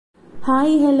Hi,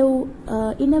 hello.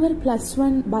 In our plus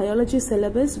 1 biology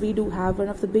syllabus, we do have one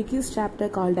of the biggest chapter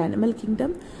called Animal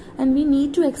Kingdom, and we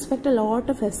need to expect a lot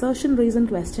of assertion reason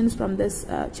questions from this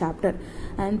chapter.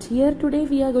 And here today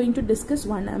we are going to discuss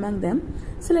one among them.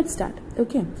 So let's start.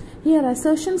 Okay. Here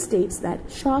assertion states that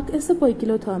shark is a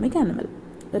poikilothermic animal.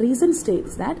 The reason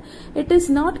states that it is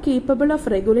not capable of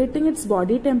regulating its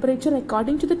body temperature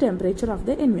according to the temperature of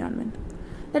the environment.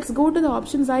 Let's go to the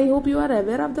options. I hope you are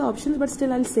aware of the options, but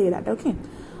still I'll say that. Okay.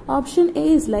 Option A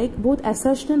is like both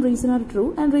assertion and reason are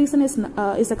true, and reason is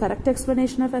a correct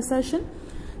explanation of assertion.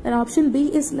 Then option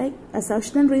B is like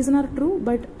assertion and reason are true,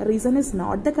 but reason is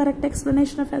not the correct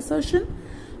explanation of assertion.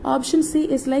 Option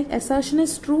C is like assertion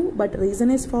is true, but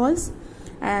reason is false.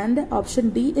 And option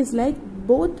D is like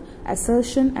both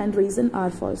assertion and reason are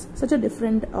false. Such a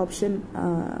different option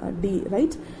D,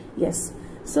 right? Yes.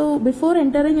 So before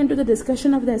entering into the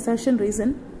discussion of the assertion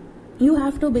reason, you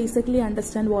have to basically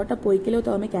understand what a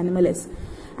poikilothermic animal is.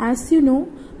 As you know,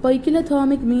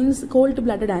 poikilothermic means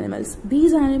cold-blooded animals.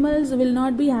 These animals will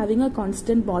not be having a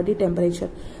constant body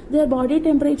temperature. Their body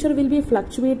temperature will be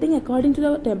fluctuating according to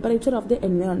the temperature of the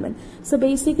environment. So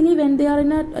basically, when they are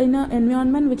in an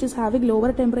environment which is having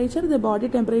lower temperature, the body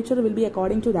temperature will be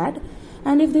according to that.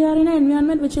 And if they are in an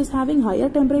environment which is having higher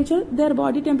temperature, their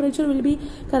body temperature will be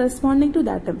corresponding to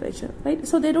that temperature, right?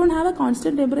 So they don't have a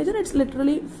constant temperature, it's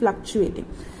literally fluctuating.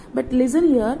 But listen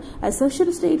here,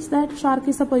 assertion states that shark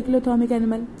is a poikilothermic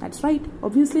animal. That's right.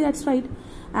 Obviously, that's right.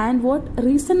 And what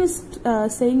reason is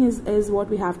saying is what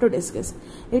we have to discuss.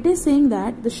 It is saying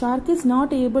that the shark is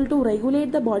not able to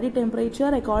regulate the body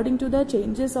temperature according to the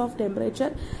changes of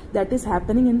temperature that is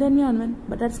happening in the environment.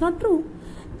 But that's not true.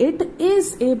 It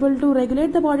is able to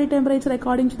regulate the body temperature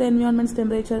according to the environment's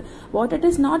temperature. What it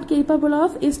is not capable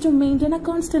of is to maintain a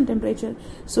constant temperature.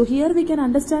 So here we can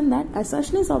understand that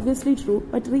assertion is obviously true,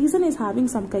 but reason is having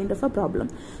some kind of a problem.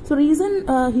 So reason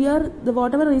here,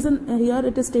 whatever reason here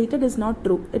it is stated is not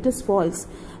true. It is false.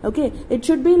 Okay, it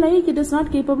should be like it is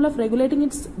not capable of regulating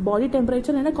its body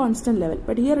temperature in a constant level.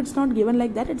 But here it's not given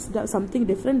like that. It's something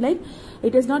different, like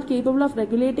it is not capable of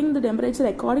regulating the temperature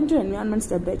according to environment's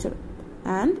temperature.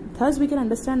 And thus we can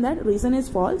understand that reason is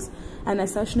false and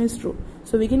assertion is true.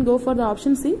 So we can go for the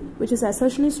option C, which is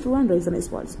assertion is true and reason is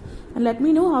false. And let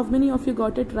me know how many of you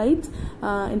got it right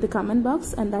in the comment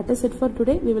box. And that is it for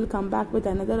today. We will come back with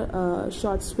another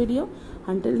shorts video.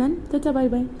 Until then, tata bye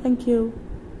bye. Thank you.